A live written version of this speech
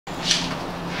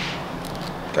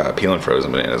God, peeling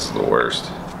frozen bananas is the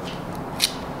worst.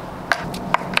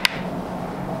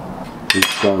 You're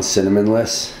just going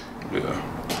cinnamon-less? Yeah.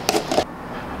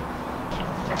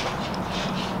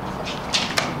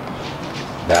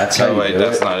 That's how you do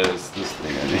that's it? not it. It's this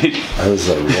thing I need. I was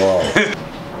like, whoa.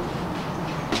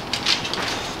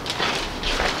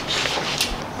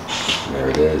 There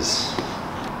it is.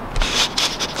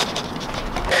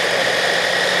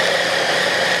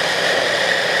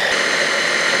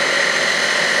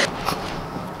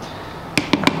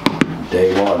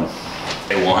 Day one.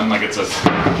 Day one, like it's a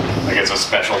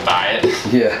special diet.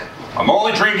 Yeah. I'm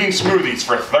only drinking smoothies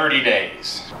for 30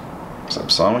 days. What's up,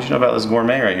 son? What you know about this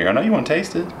gourmet right here? I know you want to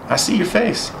taste it. I see your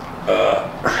face.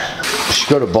 We should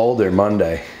go to Boulder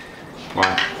Monday.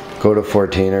 Why? Go to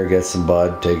 14er, get some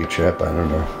bud, take a trip. I don't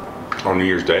know. On New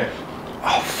Year's Day?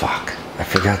 Oh, fuck. I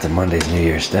forgot that Monday's New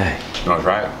Year's Day. No, that's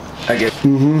right. I get.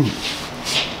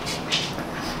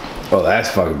 Oh, that's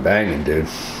fucking banging, dude.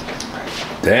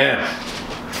 Damn.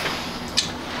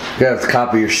 You gotta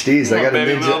copy your steez. I got a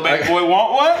baby, ninja. little baby boy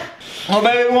want what? Little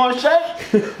baby want to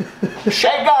shake?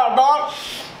 Shake out, dog.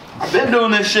 I've been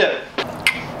doing this shit.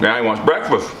 Now he wants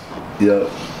breakfast. Yep.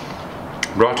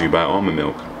 Brought to you by almond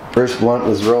milk. First blunt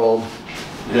was rolled.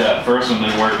 Yeah, first one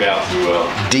didn't work out too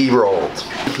well. D-rolled.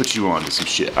 Put you on to some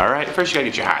shit, alright? First you gotta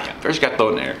get your high. First you gotta throw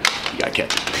it in there. You gotta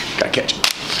catch it. Gotta catch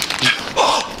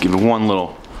it. Give it one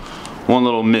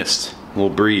little mist. A little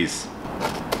breeze.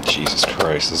 Jesus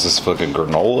Christ, is this fucking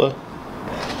granola?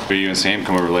 But you and Sam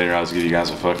come over later, I was gonna give you guys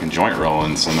a fucking joint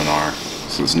rolling seminar.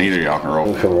 Since neither of y'all can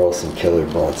roll. We can roll some killer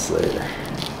blunts later.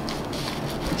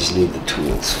 I just need the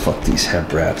tools. Fuck these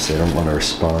hemp wraps. They don't want to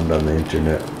respond on the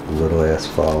internet. Little ass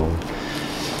following.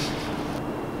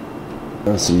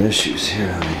 There's some issues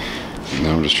here, honey.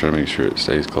 No, I'm just trying to make sure it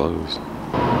stays closed.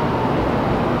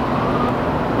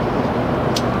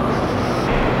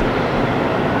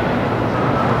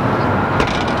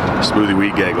 Smoothie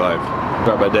Weed Gag Life.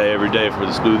 Start my day every day for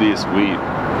the smoothiest weed.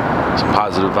 Some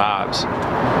positive vibes.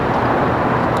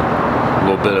 A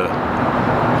little bit of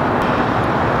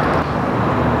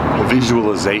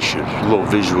visualization. A little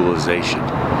visualization.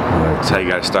 That's how you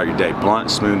gotta start your day. Blunt,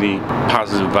 smoothie,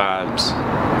 positive vibes,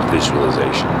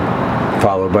 visualization.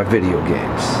 Followed by video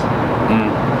games.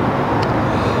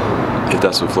 If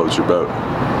that's what floats your boat.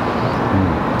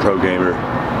 Pro Gamer.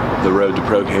 The road to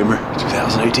Pro Gamer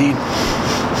 2018.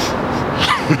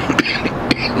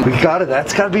 We got it.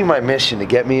 That's got to be my mission, to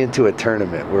get me into a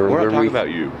tournament. We're not talking about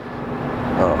you.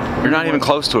 Oh. You're not even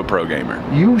close to a pro gamer.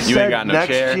 You ain't said got no next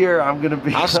chair. year I'm gonna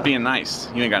be. I was just being nice.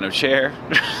 You ain't got no chair.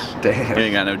 Damn. You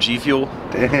ain't got no G Fuel.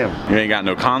 Damn. You ain't got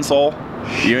no console.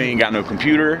 You ain't got no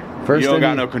computer. First you don't thing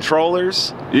got no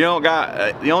controllers. You don't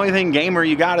got. The only thing gamer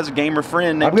you got is a gamer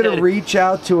friend. I'm gonna Teddy. reach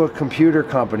out to a computer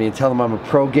company and tell them I'm a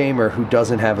pro gamer who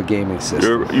doesn't have a gaming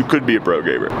system. You could be a pro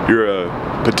gamer. You're a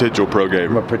potential pro I'm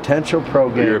gamer. a potential pro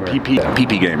gamer. You're a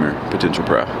PP gamer, potential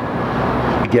pro.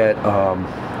 Get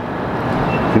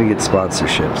gonna get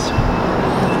sponsorships.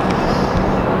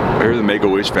 I hear the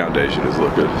Make-A-Wish Foundation is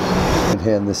looking. And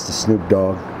hand this to Snoop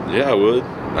Dogg. Yeah, I would.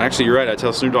 Actually, you're right. I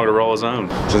tell Snoop Dogg to roll his own.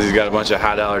 Since he's got a bunch of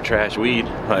high-dollar trash weed.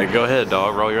 Like, go ahead,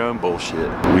 dog. Roll your own bullshit.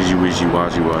 Wheezy, wheezy,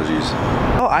 wazzy, wazzies.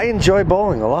 Oh, I enjoy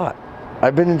bowling a lot.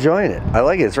 I've been enjoying it. I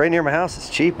like it. It's right near my house. It's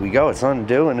cheap. We go. It's nothing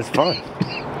to do, and it's fun.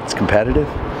 It's competitive.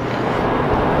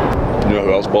 You know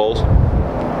who else bowls?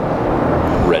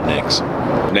 Rednecks.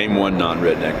 Name one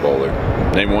non-redneck bowler.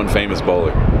 Name one famous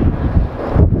bowler.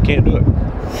 Can't do it.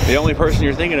 The only person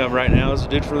you're thinking of right now is the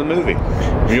dude from the movie.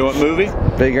 You know what movie?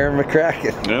 Big Aaron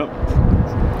McCracken. Nope.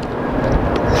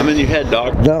 I'm in your head,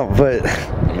 dog. No, but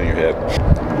I'm in your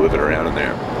head. Whipping around in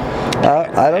there.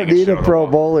 I don't need a pro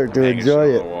bowler to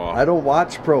enjoy it. wall. I don't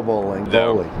watch pro bowling.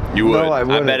 No, you would. No, I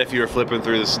wouldn't. I bet if you were flipping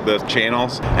through the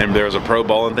channels and there was a pro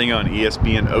bowling thing on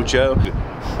ESPN Ocho,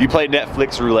 you play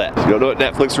Netflix roulette. You don't know what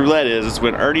Netflix roulette is? It's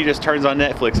when Ernie just turns on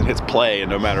Netflix and hits play, and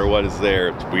no matter what is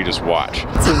there, we just watch.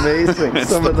 It's amazing. It's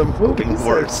Some of the movies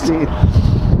I've seen.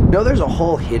 You know, there's a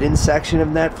whole hidden section of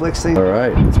Netflix things. All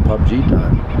right, it's PUBG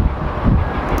time.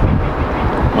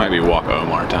 Might be Waka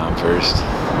Omar time first.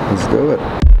 Let's do it.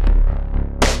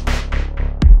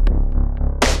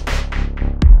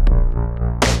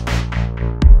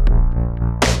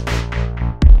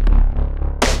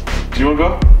 Do you want to go?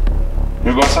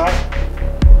 You want to go outside?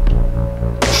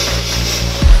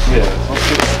 Yeah, let's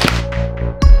do it.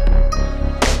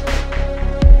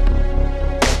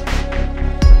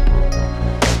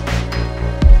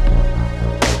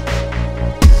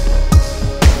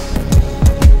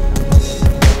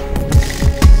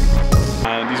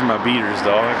 These are my beaters,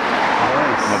 dog.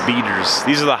 Nice. My beaters.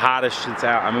 These are the hottest shits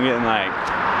out. I'm getting like,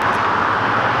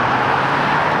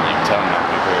 I'm telling you,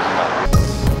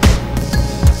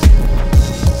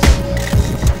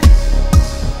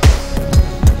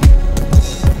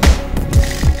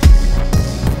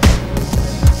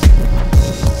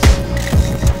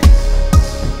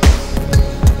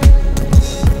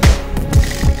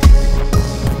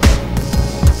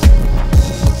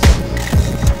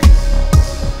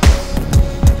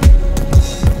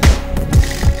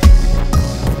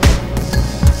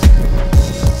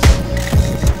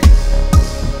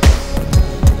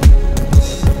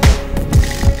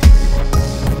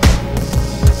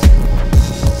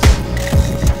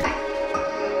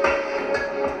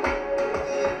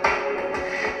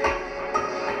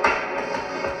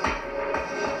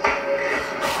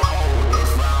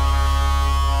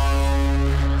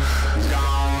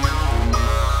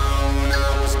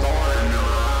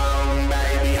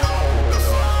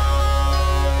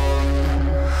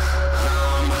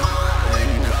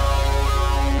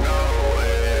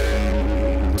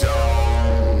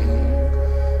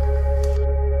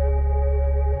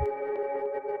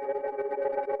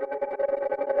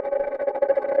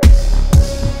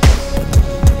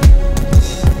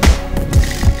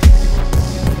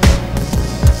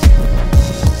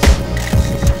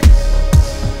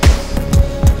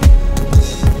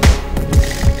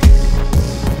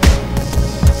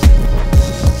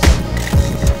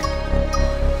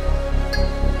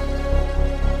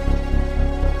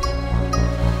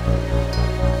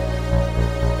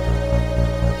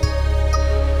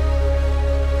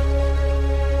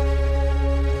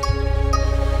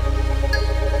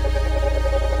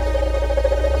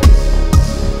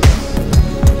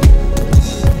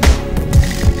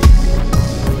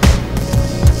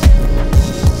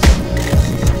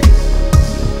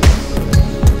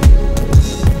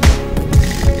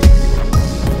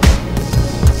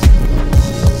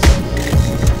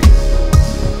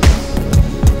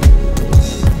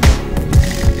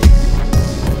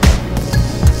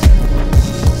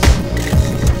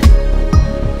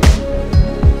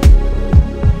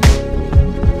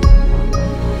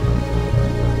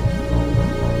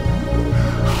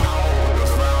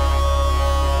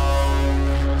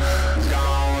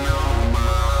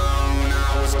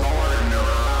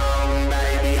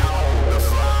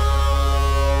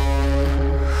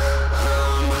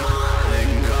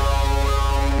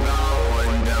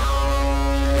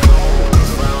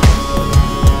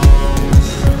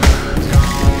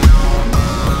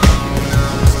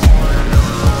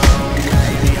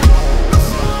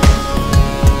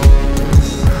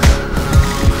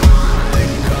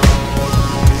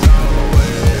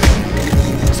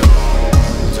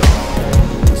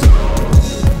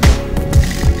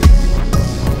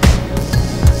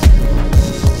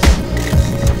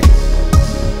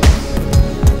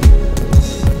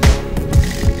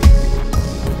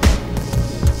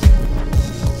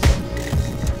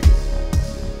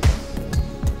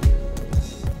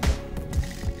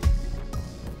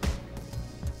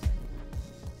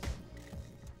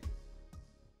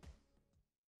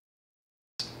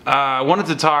 I wanted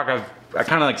to talk, I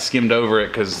kind of like skimmed over it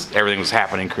because everything was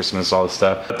happening, Christmas, all this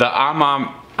stuff. But the I'm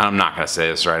not gonna say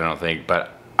this right, I don't think,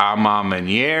 but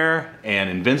Amamaniere and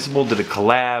Invincible did a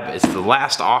collab. It's the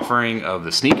last offering of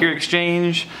the Sneaker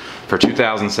Exchange for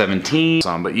 2017.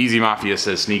 But Yeezy Mafia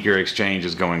says Sneaker Exchange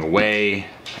is going away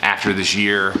after this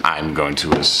year. I'm going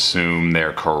to assume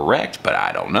they're correct, but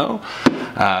I don't know.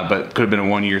 But could have been a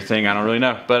one-year thing, I don't really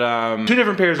know. But two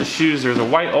different pairs of shoes. There's a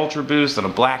white Ultra Boost and a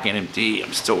black NMD.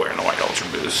 I'm still wearing the white Ultra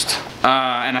Boost.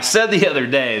 And I said the other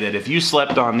day that if you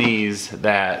slept on these,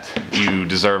 that you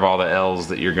deserve all the L's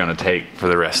that you're gonna take for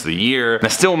the rest of the year. And I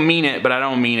still mean it, but I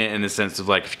don't mean it in the sense of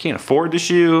like, if you can't afford the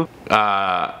shoe,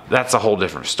 that's a whole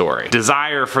different story.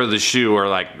 Desire for the shoe, or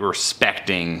like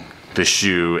respecting the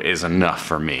shoe, is enough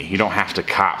for me. You don't have to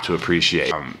cop to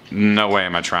appreciate. No way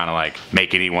am I trying to like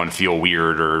make anyone feel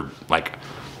weird or like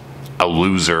a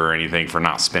loser or anything for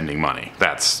not spending money.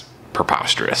 That's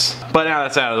preposterous. But now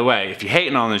that's out of the way, if you're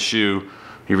hating on this shoe,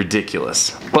 you're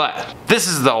ridiculous. But this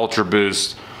is the Ultra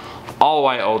Boost, all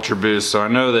white Ultra Boost, so I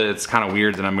know that it's kind of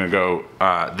weird that I'm gonna go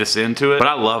this into it, but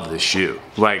I love this shoe.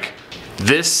 Like,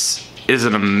 this is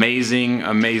an amazing,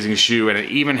 amazing shoe, and it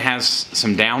even has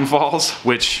some downfalls,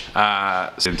 which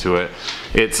into it.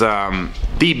 It's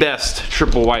the best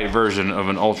triple white version of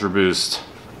an Ultra Boost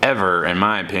ever, in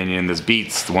my opinion. This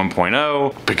beats the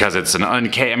 1.0 because it's an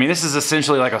uncaged. I mean, this is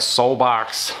essentially like a Soul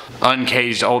Box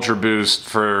uncaged Ultra Boost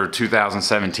for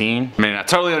 2017. I mean, I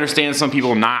totally understand some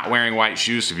people not wearing white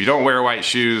shoes. So if you don't wear white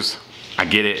shoes, I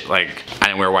get it. Like, I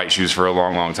didn't wear white shoes for a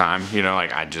long, long time. You know,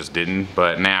 like I just didn't.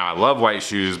 But now I love white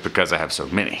shoes because I have so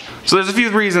many. So there's a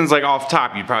few reasons, like off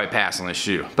top, you'd probably pass on this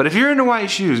shoe. But if you're into white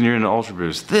shoes and you're into Ultra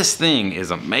Boost, this thing is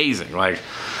amazing. Like,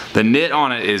 the knit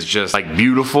on it is just like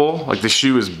beautiful. Like, the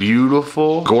shoe is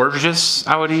beautiful, gorgeous,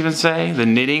 I would even say. The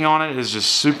knitting on it is just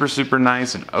super, super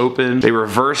nice and open. They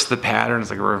reversed the pattern. It's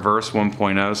like a reverse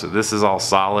 1.0. So this is all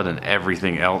solid, and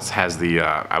everything else has the,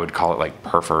 I would call it like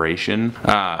perforation.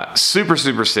 Super,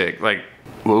 super sick. Like,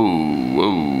 whoa,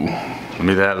 whoa. Give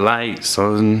me that light,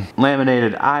 son.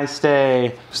 Laminated eye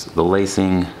stay. Just the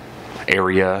lacing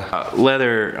area.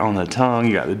 Leather on the tongue.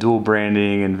 You got the dual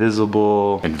branding,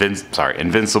 invincible. May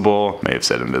have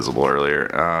said invisible earlier.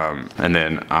 And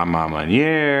then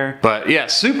Amamaniere. But yeah,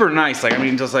 super nice. Like, I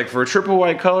mean, just like for a triple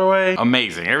white colorway,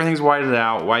 amazing. Everything's whited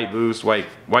out. White boost, white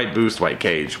boost, white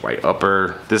cage, white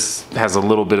upper. This has a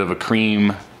little bit of a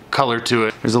cream color to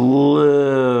it. There's a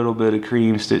little bit of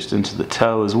cream stitched into the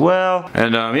toe as well.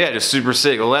 And yeah, just super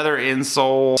sick. Leather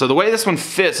insole. So the way this one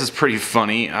fits is pretty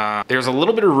funny. There's a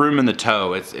little bit of room in the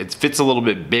toe. It fits a little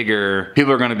bit bigger.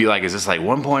 People are gonna be like, is this like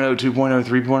 1.0, 2.0,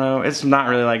 3.0? It's not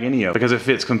really like any of it because it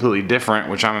fits completely different,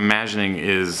 which I'm imagining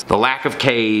is the lack of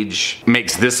cage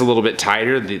makes this a little bit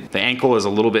tighter. The ankle is a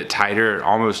little bit tighter. It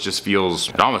almost feels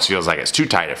like it's too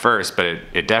tight at first, but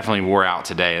it definitely wore out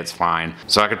today. It's fine.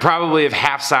 So I could probably have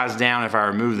half sized down if I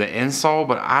remove the insole,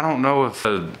 but I don't know if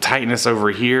the tightness over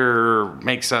here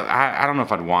makes up. I don't know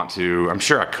if I'd want to. I'm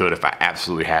sure I could if I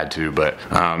absolutely had to, but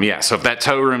yeah, so if that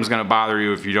toe rim is gonna bother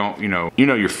you, if you don't, you know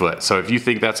your foot. So if you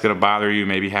think that's gonna bother you,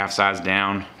 maybe half size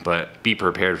down, but be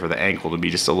prepared for the ankle to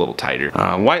be just a little tighter.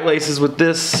 White laces with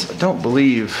this. I don't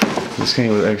believe this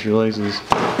came with extra laces.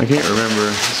 I can't remember.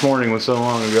 This morning was so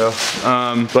long ago.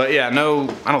 But yeah, no,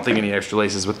 I don't think any extra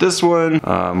laces with this one.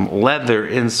 Leather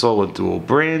insole with dual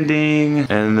branding.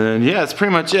 And then yeah, that's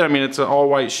pretty much it. I mean, it's an all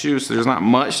white shoe, so there's not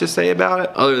much to say about it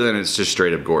other than it's just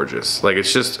straight up gorgeous. Like,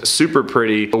 it's just super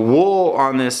pretty. The wool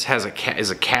on this is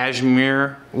a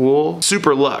cashmere wool.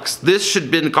 Super luxe. This should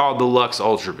have been called the Luxe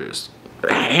Ultra Boost.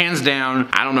 Hands down,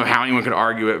 I don't know how anyone could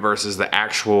argue it versus the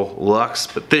actual Luxe,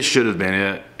 but this should have been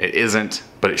it. It isn't,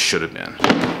 but it should have been.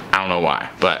 I don't know why,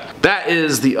 but that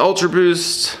is the Ultra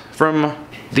Boost from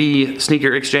the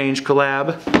Sneaker Exchange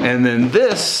collab. And then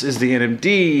this is the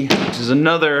NMD, which is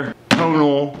another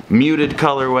tonal muted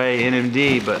colorway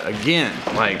NMD, but again,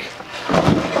 like,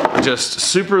 just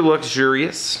super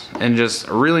luxurious and just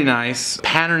really nice.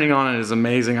 Patterning on it is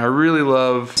amazing. I really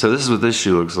love, so this is what this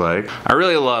shoe looks like. I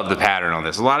really love the pattern on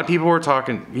this. A lot of people were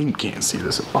talking, you can't see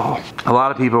this at all. A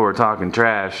lot of people were talking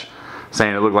trash,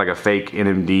 saying it looked like a fake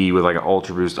NMD with like an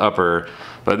Ultra Boost upper.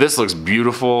 But this looks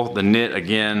beautiful. The knit,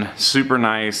 again, super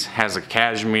nice. Has a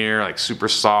cashmere, like super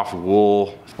soft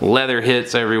wool. Leather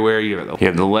hits everywhere. You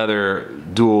have the leather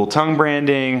dual tongue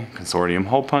branding, consortium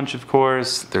hole punch, of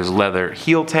course. There's leather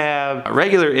heel tab, a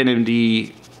regular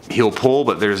NMD heel pull,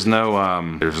 but there's no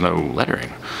lettering,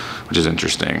 which is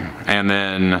interesting. And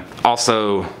then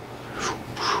also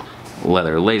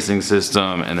leather lacing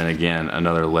system, and then again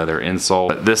another leather insole.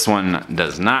 But this one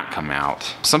does not come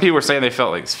out. Some people were saying they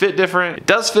felt like it's fit different. It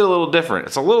does fit a little different.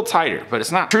 It's a little tighter, but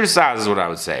it's not true to size is what I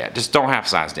would say. I just don't have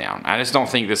size down. I just don't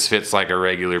think this fits like a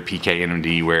regular PK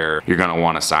NMD where you're gonna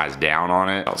want to size down on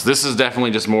it. So this is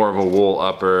definitely just more of a wool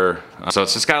upper. So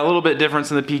it's just got a little bit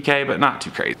difference in the PK, but not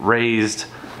too crazy. Raised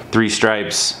 3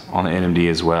 stripes on the NMD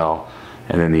as well.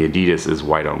 And then the Adidas is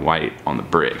white on white on the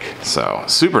brick. So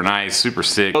super nice, super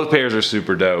sick. Both pairs are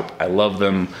super dope. I love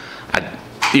them.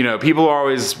 You know, people are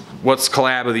always, what's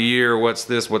collab of the year? What's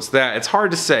this? What's that? It's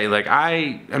hard to say. Like,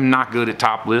 I am not good at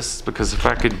top lists because if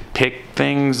I could pick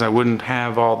things, I wouldn't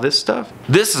have all this stuff.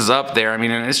 This is up there. I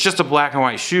mean, and it's just a black and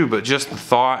white shoe, but just the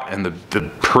thought and the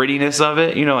prettiness of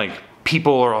it, you know, like,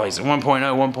 people are always 1.0,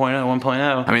 1.0,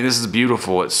 1.0. I mean, this is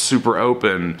beautiful. It's super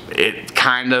open. It's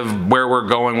kind of where we're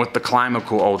going with the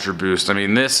Climacool Ultra Boost. I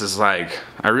mean, this is like,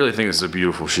 I really think this is a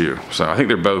beautiful shoe. So I think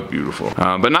they're both beautiful.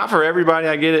 But not for everybody,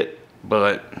 I get it.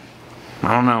 But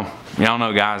I don't know. Y'all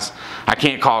know, guys. I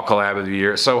can't call collab of the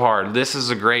year. It's so hard. This is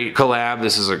a great collab.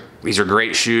 These are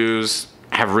great shoes.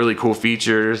 Have really cool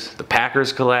features. The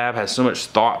Packers collab has so much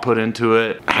thought put into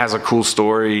it. Has a cool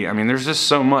story. I mean, there's just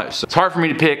so much. So it's hard for me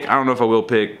to pick. I don't know if I will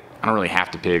pick. I don't really have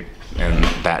to pick. And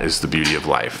that is the beauty of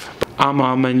life. A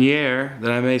ma maniere, that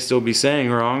I may still be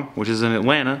saying wrong, which is in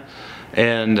Atlanta.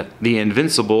 And the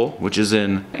Invincible, which is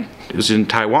in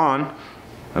Taiwan,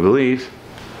 I believe.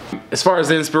 As far as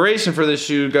the inspiration for this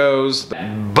shoe goes,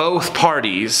 both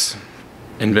parties,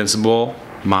 Invincible,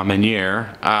 ma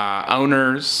maniere,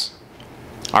 owners,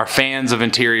 are fans of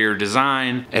interior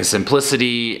design and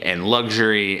simplicity and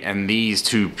luxury, and these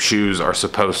two shoes are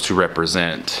supposed to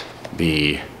represent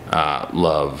the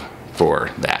love for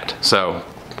that. So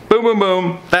boom, boom,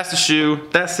 boom. That's the shoe.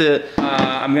 That's it.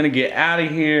 I'm gonna get out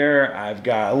of here. I've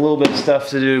got a little bit of stuff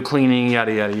to do, cleaning,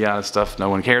 yada, yada, yada, stuff no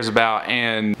one cares about.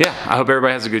 And yeah, I hope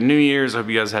everybody has a good New Year's. I hope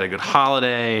you guys had a good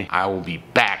holiday. I will be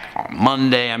back on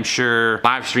Monday, I'm sure.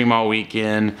 Live stream all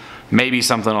weekend. Maybe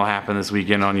something will happen this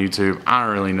weekend on YouTube. I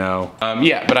don't really know.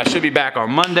 Yeah, but I should be back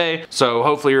on Monday. So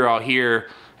hopefully you're all here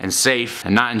and safe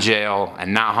and not in jail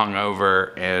and not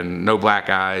hungover and no black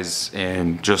eyes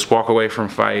and just walk away from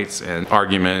fights and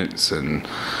arguments and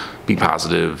be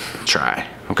positive. Try,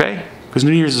 okay? Because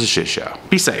New Year's is a shit show.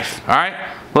 Be safe, all right?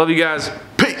 Love you guys.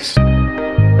 Peace.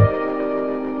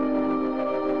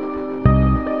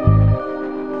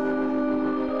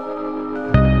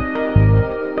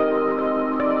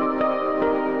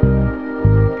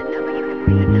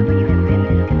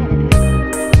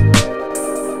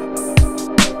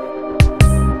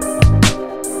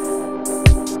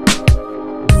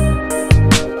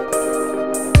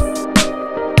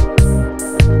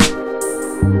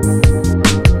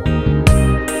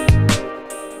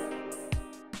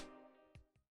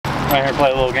 Right here,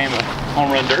 play a little game of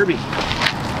home run derby.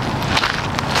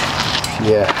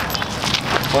 Yeah.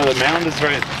 Well, the mound is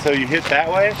right, so you hit that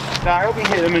way. Now I'll be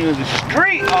hitting them into the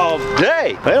street all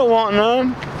day. They don't want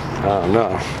none. Oh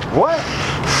no. What?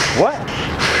 What?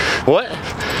 What?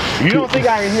 You don't think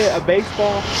I can hit a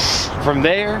baseball from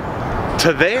there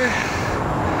to there?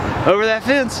 Over that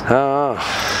fence?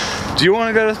 Oh. Do you want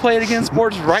to go to play it against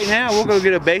sports right now? We'll go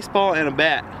get a baseball and a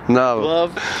bat. No.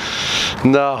 Glove.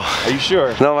 No. Are you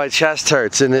sure? No, my chest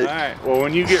hurts and it. Alright, well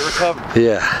when you get recovered.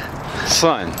 Yeah.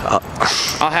 Son,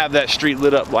 I'll have that street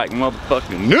lit up like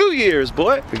motherfucking New Year's,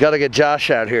 boy. We gotta get Josh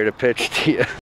out here to pitch to you.